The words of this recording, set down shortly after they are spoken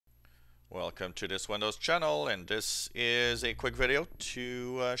Welcome to this Windows channel, and this is a quick video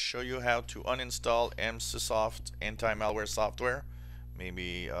to show you how to uninstall emsisoft anti-malware software.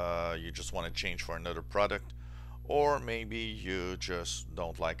 Maybe you just want to change for another product, or maybe you just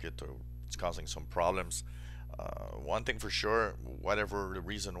don't like it or it's causing some problems. One thing for sure, whatever the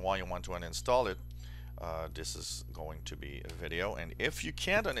reason why you want to uninstall it, this is going to be a video. And if you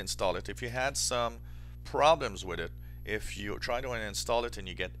can't uninstall it, if you had some problems with it, if you try to uninstall it and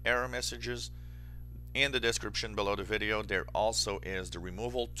you get error messages, in the description below the video there also is the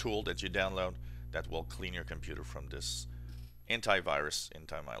removal tool that you download that will clean your computer from this antivirus,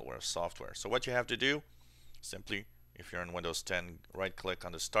 anti-malware software. So what you have to do, simply, if you're in Windows 10, right click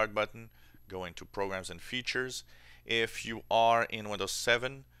on the start button, go into programs and features. If you are in Windows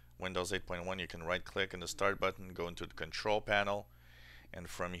 7, Windows 8.1, you can right click on the start button, go into the control panel, and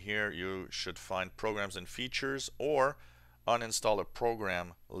from here you should find programs and features, or uninstall a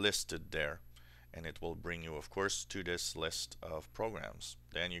program listed there, and it will bring you of course to this list of programs.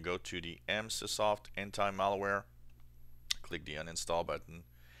 Then you go to the emsisoft anti-malware, click the uninstall button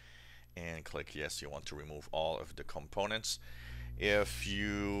and click yes, you want to remove all of the components. If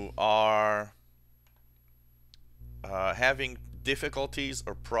you are having difficulties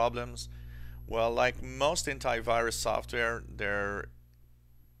or problems, well, like most antivirus software, there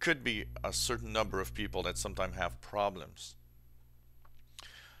could be a certain number of people that sometimes have problems.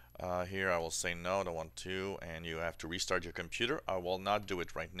 Here I will say no, I don't want to, and you have to restart your computer. I will not do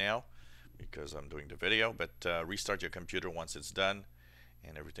it right now because I'm doing the video, but restart your computer once it's done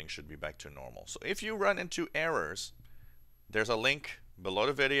and everything should be back to normal. So if you run into errors, there's a link below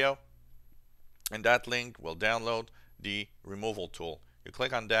the video, and that link will download the removal tool. You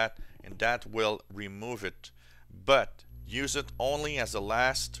click on that and that will remove it, but use it only as a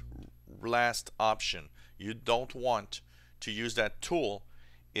last option. You don't want to use that tool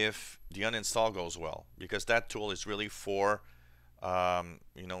if the uninstall goes well, because that tool is really for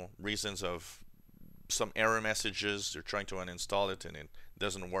reasons of some error messages. You're trying to uninstall it and it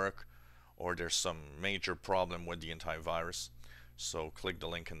doesn't work, or there's some major problem with the antivirus. So click the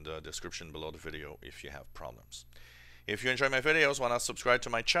link in the description below the video if you have problems. If you enjoy my videos, why not subscribe to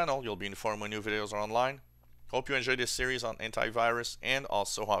my channel? You'll be informed when new videos are online. Hope you enjoyed this series on antivirus and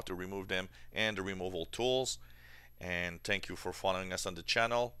also how to remove them and the removal tools. And thank you for following us on the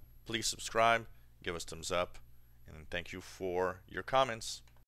channel. Please subscribe, give us thumbs up, and thank you for your comments.